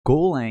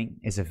Golang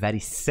is a very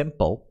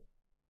simple,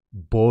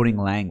 boring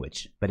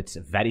language, but it's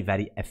very,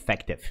 very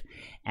effective.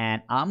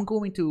 And I'm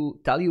going to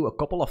tell you a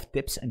couple of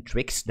tips and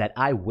tricks that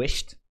I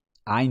wished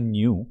I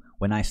knew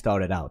when I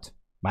started out,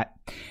 right?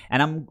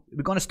 And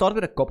we're going to start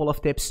with a couple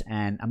of tips,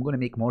 and I'm going to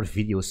make more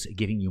videos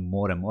giving you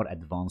more and more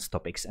advanced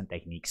topics and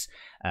techniques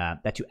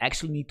that you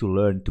actually need to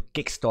learn to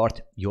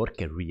kickstart your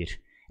career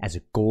as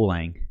a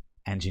Golang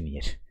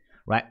engineer,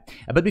 right?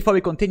 But before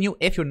we continue,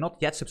 if you're not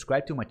yet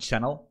subscribed to my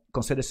channel,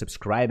 consider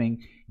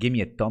subscribing, give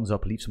me a thumbs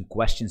up, leave some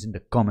questions in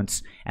the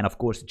comments, and of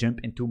course jump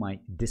into my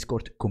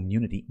Discord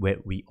community where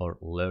we are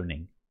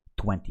learning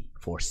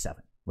 24/7,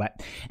 right?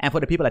 And for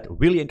the people that are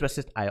really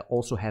interested, I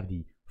also have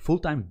the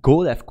full-time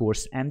GoDev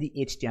course and the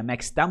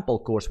HTMX temple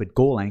course with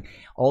Golang.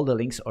 All the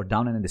links are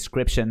down in the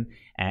description.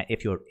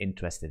 If you're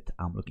interested,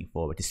 I'm looking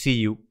forward to see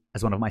you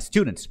as one of my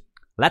students.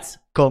 Let's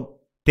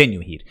continue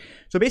here.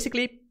 So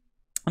basically,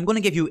 I'm going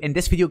to give you, in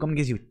this video, I'm going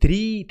to give you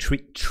three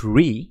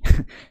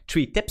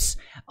tips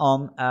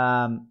on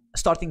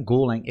starting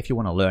Golang if you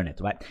want to learn it,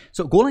 right?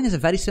 So Golang is a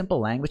very simple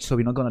language, so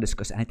we're not going to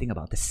discuss anything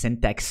about the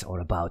syntax or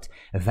about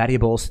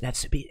variables.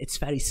 It's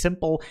very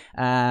simple.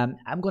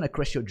 I'm going to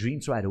crush your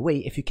dreams right away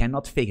if you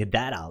cannot figure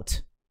that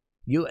out.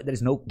 There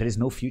is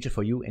no future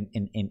for you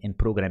in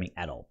programming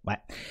at all, right?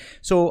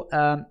 So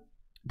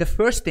the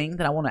first thing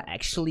that I want to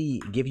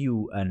actually give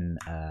you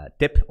a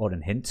tip or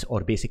a hint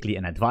or basically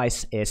an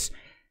advice is,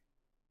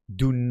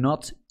 do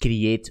not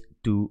create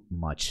too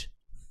much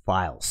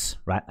files,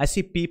 right? I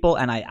see people,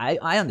 and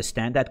I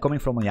understand that, coming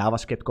from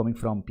JavaScript, coming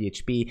from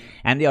PHP,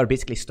 and they are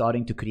basically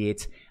starting to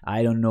create,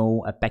 I don't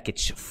know, a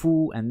package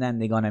foo, and then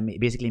they're gonna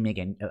basically make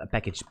a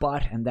package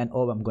bar, and then,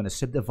 oh, I'm gonna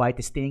subdivide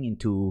this thing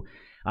into,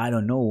 I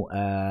don't know,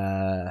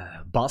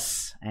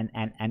 bus, and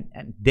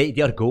they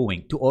are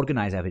going to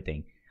organize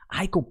everything.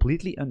 I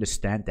completely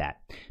understand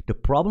that. The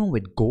problem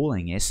with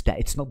Golang is that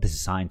it's not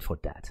designed for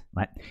that,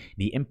 right?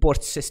 The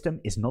import system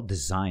is not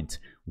designed.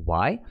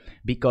 Why?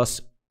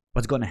 Because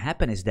what's going to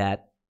happen is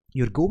that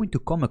you're going to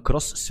come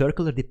across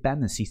circular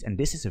dependencies, and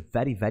this is a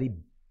very, very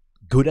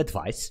good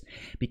advice,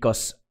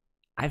 because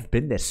I've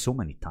been there so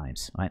many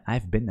times, right?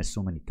 I've been there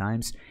so many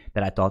times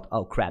that I thought,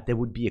 oh crap, that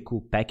would be a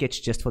cool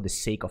package just for the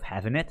sake of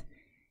having it.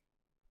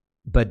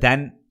 But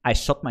then I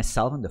shot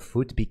myself in the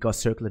foot because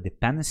circular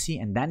dependency,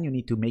 and then you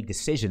need to make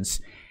decisions.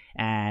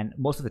 And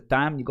most of the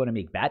time you're going to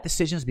make bad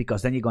decisions,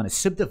 because then you're going to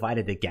subdivide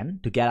it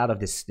again to get out of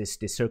this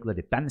circular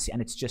dependency,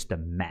 and it's just a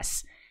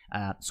mess.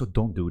 So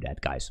don't do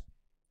that, guys.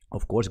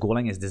 Of course,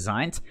 Golang is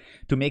designed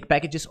to make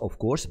packages, of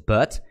course,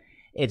 but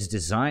it's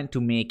designed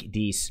to make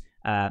these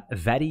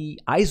very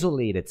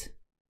isolated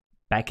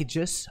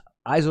packages,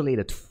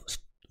 isolated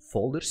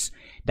folders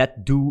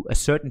that do a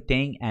certain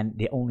thing, and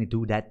they only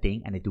do that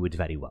thing, and they do it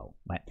very well,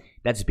 right?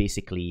 That's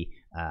basically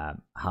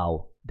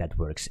how that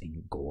works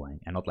in Golang,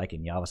 and not like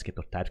in JavaScript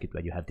or TypeScript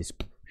where you have this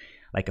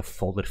like a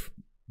folder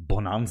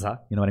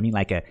bonanza, you know what I mean,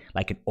 like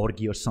an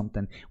orgy or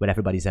something where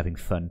everybody's having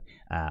fun.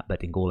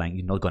 But in Golang,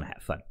 you're not gonna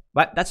have fun,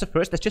 right? That's the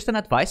first. That's just an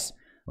advice,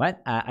 right?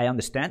 I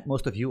understand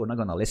most of you are not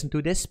gonna listen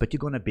to this, but you're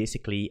gonna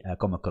basically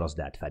come across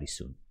that very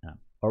soon.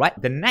 All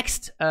right. The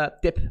next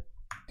tip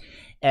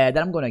that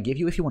I'm going to give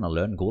you if you want to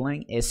learn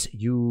Golang is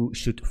you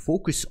should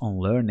focus on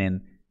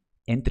learning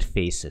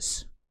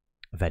interfaces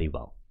very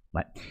well,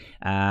 right?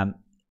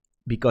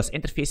 Because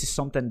interface is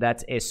something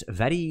that is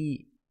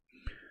very,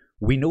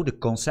 we know the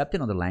concept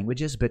in other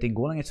languages, but in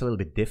Golang it's a little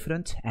bit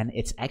different, and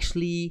it's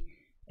actually,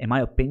 in my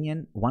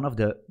opinion, one of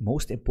the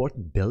most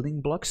important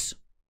building blocks,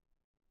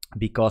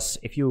 because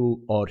if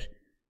you are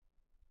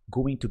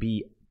going to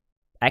be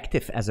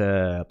active as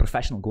a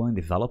professional Golang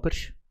developer,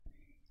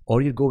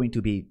 or you're going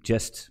to be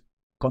just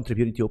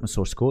contributing to open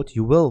source code,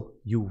 you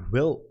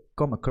will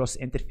come across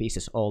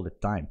interfaces all the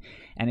time.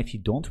 And if you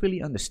don't really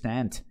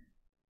understand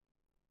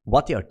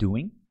what they are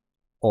doing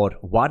or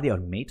what they are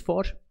made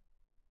for,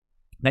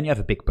 then you have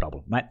a big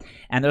problem, right?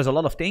 And there's a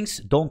lot of things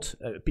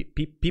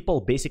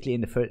people basically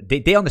in the first,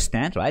 they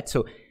understand, right?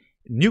 So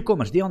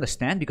newcomers, they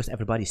understand because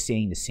everybody's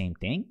saying the same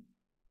thing.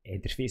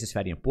 Interface is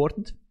very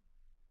important.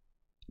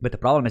 But the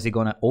problem is they're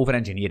going to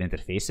over-engineer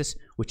interfaces,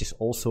 which is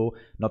also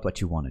not what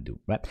you want to do,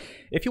 right?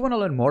 If you want to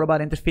learn more about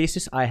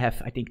interfaces, I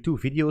have, I think, 2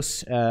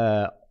 videos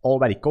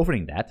already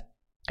covering that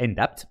in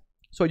depth.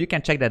 So you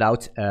can check that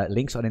out.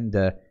 Links are in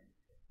the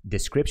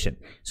description.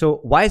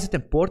 So why is it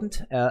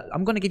important?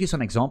 I'm going to give you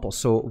some examples.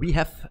 So we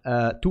have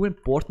 2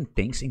 important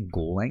things in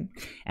Golang,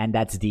 and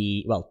that's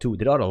the, well, 2,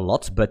 there are a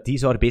lot, but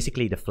these are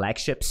basically the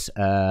flagships,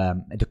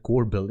 the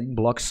core building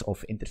blocks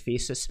of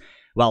interfaces.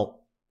 Well,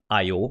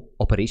 I/O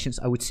operations,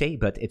 I would say,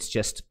 but it's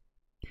just,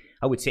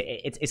 I would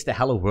say it's the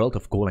hello world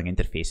of Golang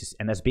interfaces,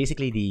 and that's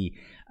basically the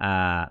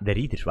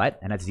reader, right?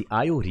 And that's the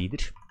I/O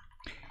reader,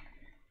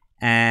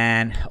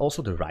 and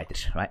also the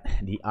writer, right?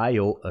 The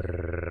I/O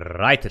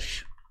writer,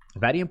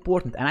 very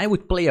important. And I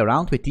would play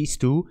around with these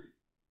 2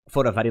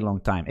 for a very long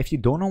time. If you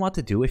don't know what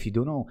to do, if you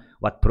don't know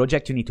what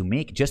project you need to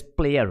make, just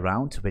play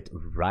around with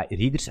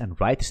readers and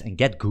writers and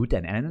get good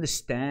and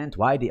understand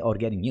why they are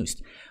getting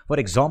used. For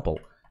example,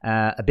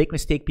 a big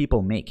mistake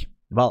people make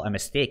well, a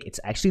mistake. It's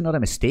actually not a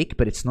mistake,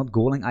 but it's not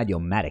Golang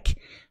idiomatic.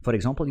 For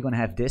example, you're going to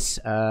have this,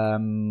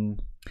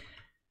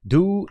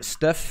 do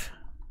stuff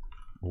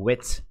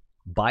with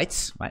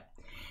bytes, right?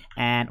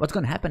 And what's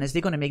going to happen is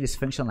they're going to make this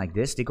function like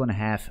this. They're going to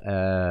have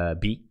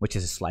b, which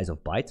is a slice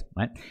of byte,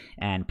 right?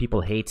 And people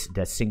hate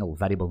the single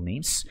variable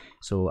names.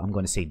 So I'm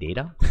going to say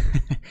data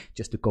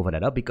just to cover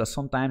that up, because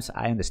sometimes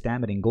I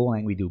understand that in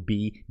Golang we do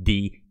b,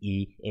 d,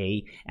 e,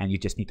 a, and you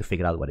just need to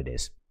figure out what it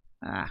is.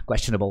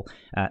 Questionable.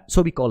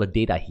 So we call it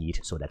data here,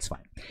 so that's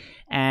fine.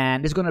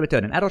 And it's going to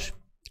return an error,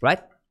 right?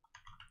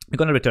 We're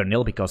going to return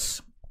nil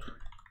because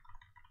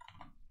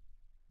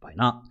why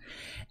not?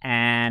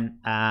 And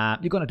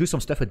you're gonna do some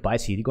stuff with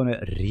bytes here. You're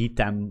gonna read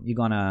them. You're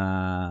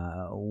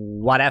gonna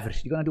whatever.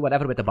 You're gonna do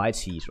whatever with the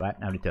bytes here, right?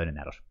 And return an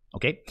error.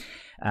 Okay.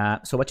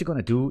 So what you're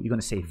gonna do? You're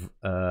gonna say,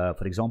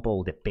 for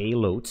example, the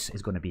payload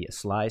is gonna be a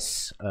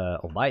slice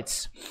of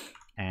bytes,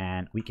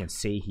 and we can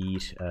say here,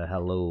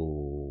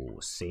 hello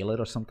sailor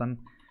or something.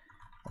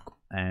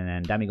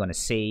 And then we're gonna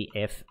say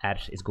if r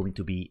is going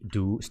to be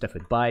do stuff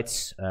with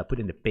bytes. Put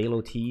in the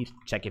payload here.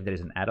 Check if there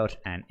is an error,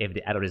 and if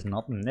the error is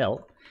not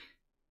nil,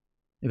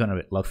 you're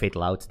gonna log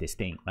fatal out this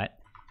thing, right?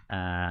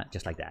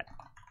 Just like that.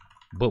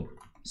 Boom.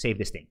 Save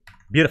this thing.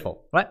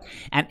 Beautiful, right?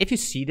 And if you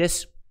see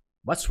this,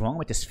 what's wrong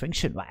with this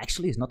function? Well,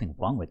 actually, there's nothing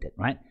wrong with it,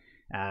 right?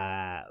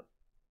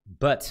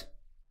 But,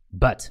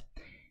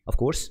 of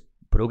course,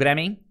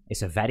 programming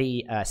is a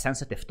very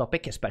sensitive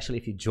topic, especially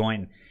if you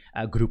join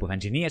a group of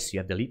engineers.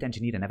 You have the lead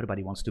engineer, and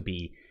everybody wants to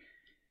be,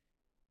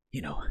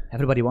 you know,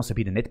 everybody wants to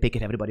be the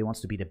nitpicker. Everybody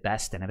wants to be the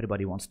best, and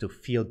everybody wants to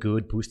feel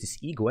good, boost his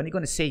ego. And you're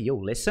gonna say, yo,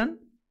 listen,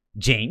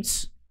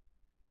 James,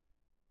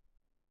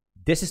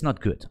 this is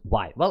not good.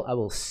 Why? Well, I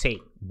will say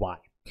why.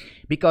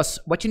 Because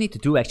what you need to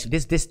do actually,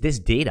 this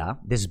data,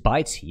 this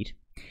bytes here,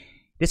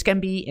 this can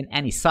be in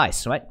any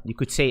size, right? You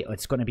could say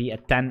it's going to be a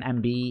 10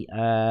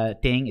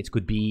 MB thing. It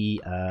could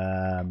be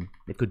a 1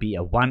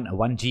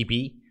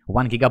 GB,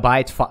 1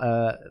 gigabyte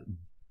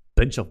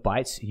bunch of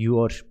bytes you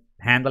are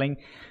handling.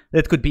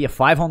 It could be a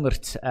 500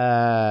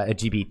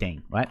 GB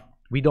thing, right?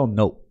 We don't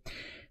know.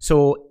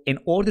 So in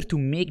order to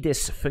make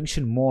this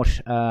function more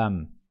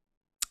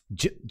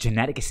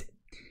generic,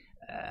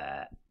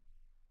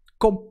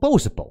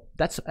 composable,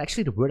 that's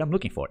actually the word I'm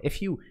looking for.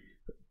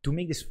 To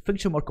make this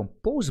function more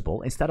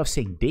composable, instead of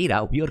saying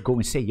data, we are going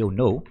to say, yo,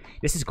 no,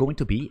 this is going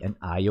to be an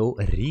IO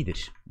reader,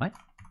 right?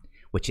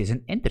 Which is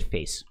an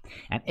interface.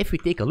 And if we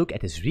take a look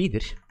at this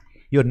reader,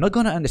 you're not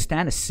going to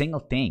understand a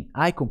single thing.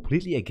 I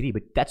completely agree,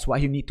 but that's why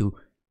you need to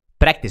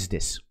practice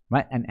this,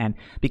 right? And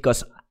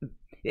because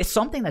it's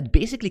something that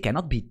basically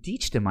cannot be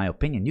taught, in my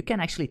opinion. You can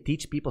actually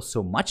teach people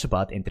so much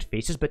about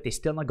interfaces, but they're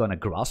still not going to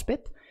grasp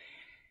it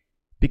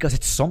because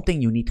it's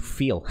something you need to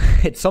feel.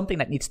 It's something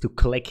that needs to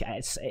click.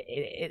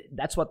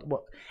 That's what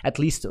at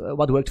least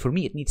what worked for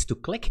me. It needs to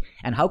click.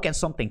 And how can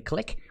something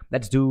click?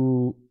 Let's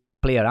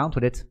play around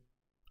with it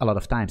a lot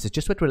of times. It's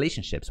just with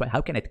relationships, right?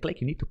 How can it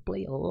click? You need to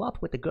play a lot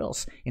with the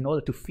girls in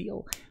order to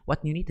feel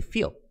what you need to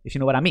feel, if you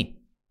know what I mean.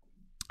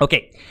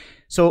 Okay,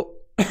 so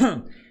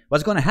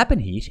what's going to happen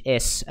here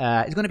is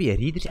it's going to be a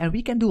reader, and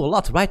we can do a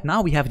lot. Right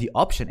now, we have the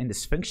option in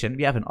this function.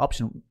 We have an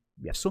option.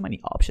 We have so many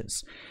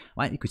options,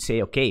 right? You could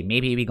say, okay,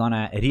 maybe we're going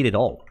to read it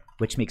all,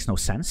 which makes no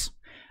sense.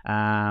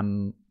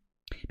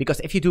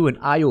 Because if you do an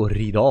IO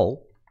read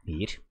all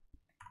here,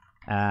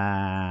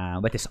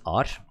 with this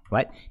R,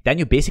 right? Then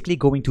you're basically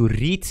going to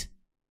read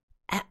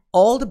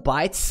all the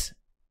bytes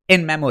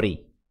in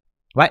memory,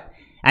 right?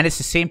 And it's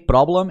the same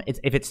problem.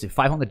 If it's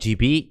 500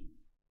 GB,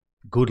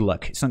 good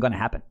luck. It's not going to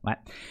happen, right?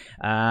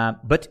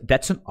 But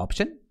that's an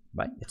option,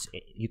 right?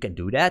 You can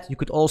do that. You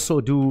could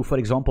also do, for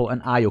example,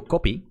 an IO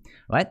copy,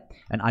 right?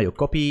 An IO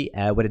copy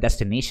with a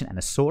destination and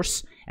a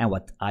source. And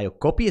what IO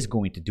copy is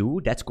going to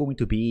do, that's going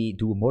to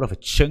do more of a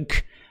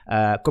chunk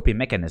copy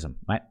mechanism,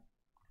 right?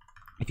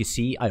 If you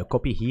see IO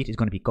copy here, it's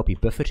going to be copy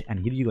buffer,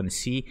 and here you're going to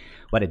see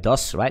what it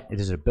does, right?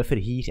 It is a buffer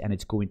here, and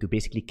it's going to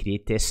basically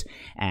create this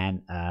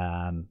and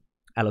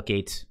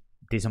allocate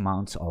this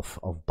amount of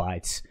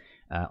bytes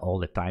all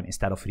the time.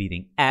 Instead of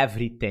reading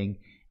everything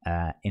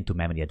into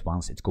memory at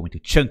once, it's going to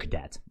chunk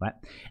that, right?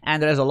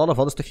 And there's a lot of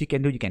other stuff you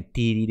can do. You can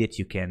t-read it.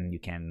 You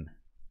can.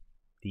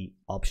 The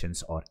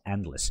options are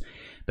endless,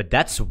 but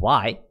that's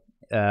why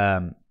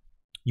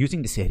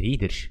using this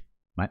reader,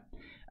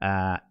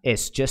 right,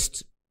 is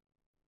just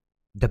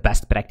the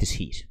best practice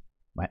here,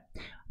 right?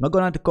 I'm not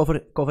going to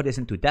cover this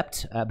into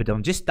depth, but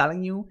I'm just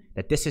telling you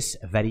that this is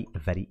very,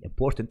 very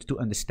important to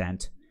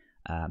understand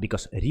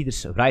because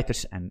readers,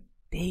 writers, and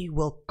they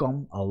will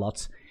come a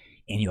lot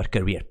in your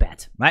career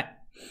path, right?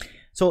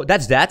 So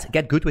that's that.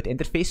 Get good with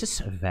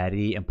interfaces.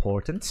 Very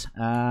important.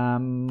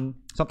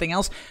 Something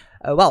else?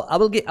 Well, I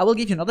will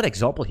give you another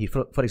example here.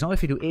 For example,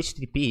 if you do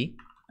HTTP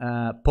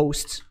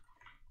post,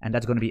 and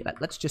that's going to be,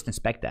 let's just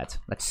inspect that.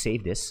 Let's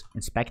save this,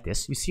 inspect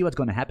this. You see what's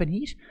going to happen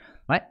here,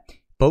 right?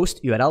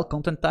 Post URL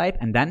content type,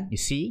 and then you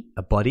see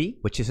a body,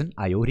 which is an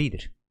IO reader.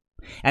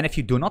 And if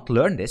you do not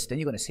learn this, then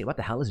you're going to say, what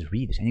the hell is a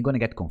reader? And you're going to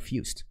get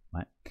confused,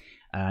 right?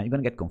 You're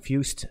going to get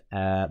confused,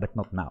 but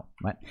not now,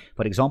 right?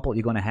 For example,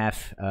 you're going to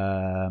have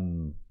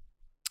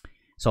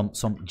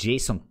some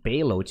JSON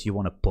payload you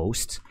want to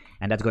post,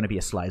 and that's going to be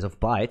a slice of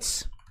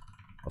bytes.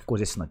 Of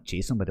course, it's not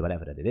JSON, but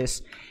whatever that it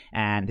is.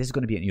 And this is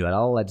going to be an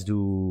URL. Let's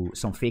do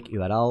some fake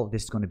URL.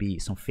 This is going to be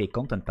some fake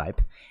content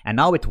type. And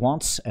now it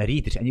wants a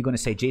reader, and you're going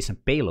to say JSON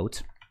payload.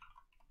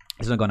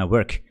 It's not going to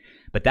work.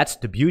 But that's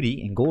the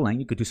beauty in Golang.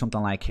 You could do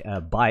something like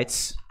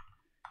bytes,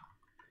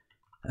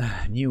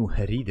 new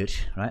reader,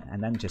 right?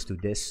 And then just do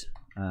this,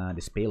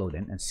 this payload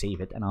in and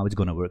save it, and now it's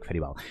going to work very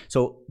well.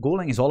 So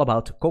Golang is all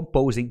about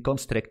composing,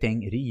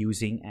 constructing,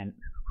 reusing, and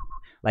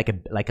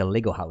like a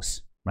Lego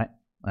house, right?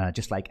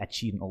 Just like Ed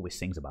Sheeran always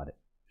sings about it.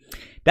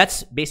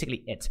 That's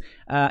basically it.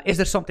 Is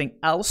there something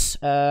else?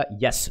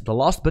 Yes, the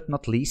last but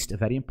not least,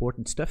 very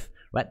important stuff,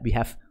 right? We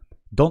have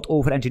don't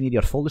over-engineer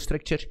your folder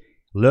structure,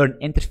 learn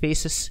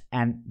interfaces,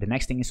 and the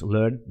next thing is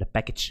learn the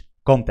package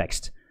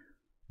context.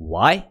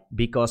 Why?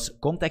 Because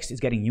context is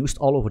getting used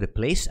all over the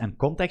place, and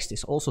context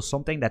is also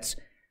something that's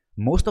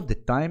most of the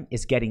time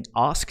is getting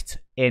asked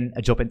in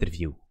a job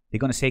interview. They're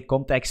going to say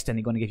context, and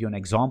they're going to give you an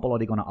example, or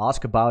they're going to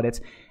ask about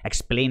it,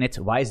 explain it,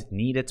 why is it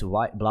needed,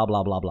 why, blah,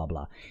 blah, blah, blah,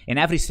 blah. In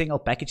every single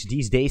package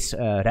these days,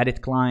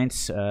 Reddit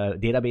clients,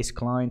 database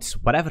clients,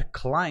 whatever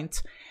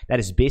client that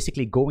is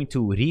basically going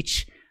to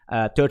reach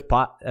a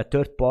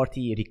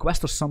third-party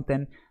request or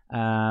something,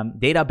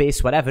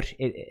 database, whatever,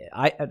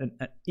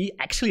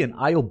 actually an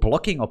IO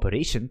blocking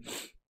operation,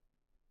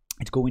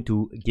 it's going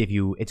to give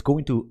you, it's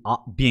going to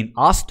being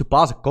asked to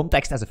pass a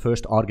context as a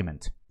first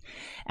argument.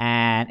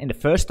 And in the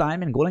first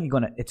time in Golang,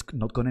 it's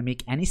not gonna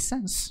make any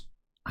sense.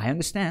 I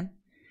understand.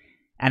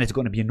 And it's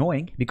gonna be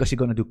annoying because you're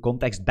gonna do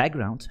context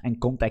background and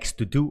context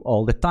to do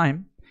all the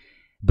time.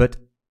 But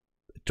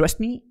trust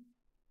me,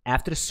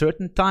 after a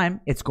certain time,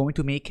 it's going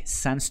to make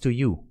sense to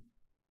you.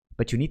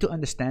 But you need to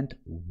understand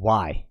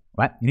why,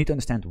 right? You need to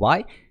understand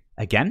why.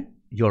 Again,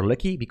 you're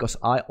lucky because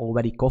I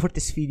already covered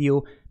this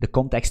video, the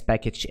context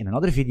package, in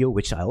another video,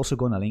 which I also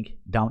gonna link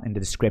down in the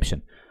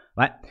description.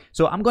 Right,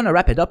 so I'm gonna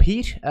wrap it up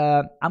here.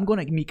 I'm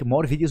gonna make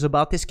more videos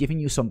about this, giving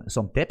you some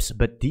tips.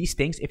 But these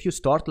things, if you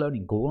start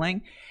learning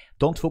Golang,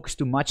 don't focus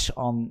too much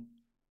on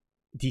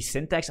the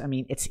syntax. I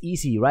mean, it's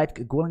easy, right?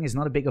 Golang is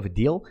not a big of a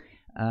deal,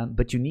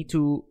 but you need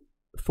to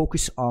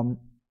focus on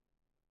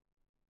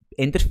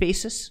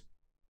interfaces,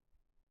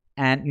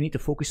 and you need to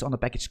focus on the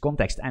package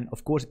context. And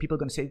of course, people are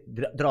gonna say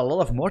there are a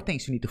lot of more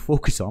things you need to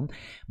focus on,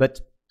 but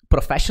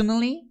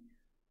professionally,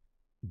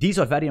 these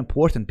are very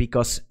important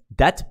because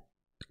that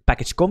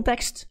package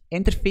context,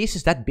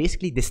 interfaces that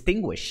basically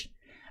distinguish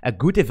a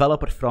good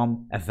developer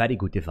from a very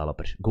good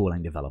developer,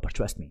 Golang developer,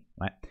 trust me,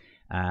 right?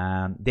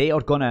 They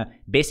are gonna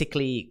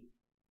basically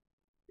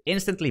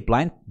instantly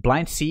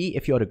blind see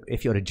if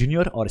you're a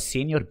junior or a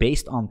senior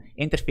based on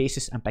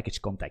interfaces and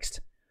package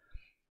context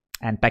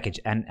and package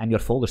and your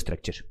folder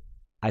structure.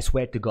 I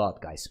swear to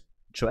God, guys,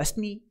 trust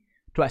me.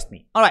 Trust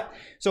me. All right.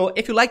 So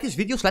if you like these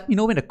videos, let me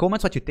know in the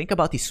comments what you think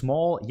about these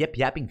small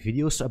yapping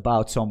videos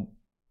about some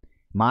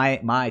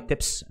my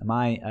tips,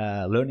 my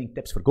learning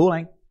tips for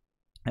Golang,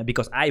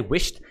 because I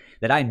wished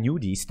that I knew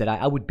these, that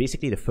I would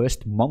basically the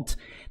first month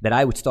that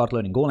I would start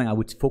learning Golang, I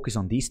would focus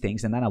on these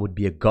things, and then I would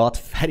be a god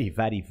very,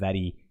 very,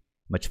 very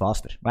much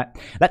faster, right?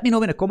 Let me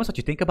know in the comments what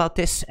you think about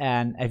this,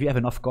 and if you have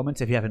enough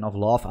comments, if you have enough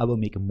love, I will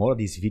make more of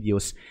these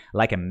videos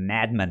like a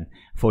madman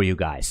for you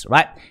guys,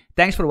 right?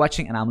 Thanks for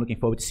watching, and I'm looking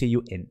forward to see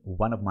you in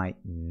one of my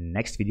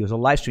next videos or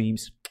live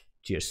streams.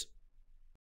 Cheers.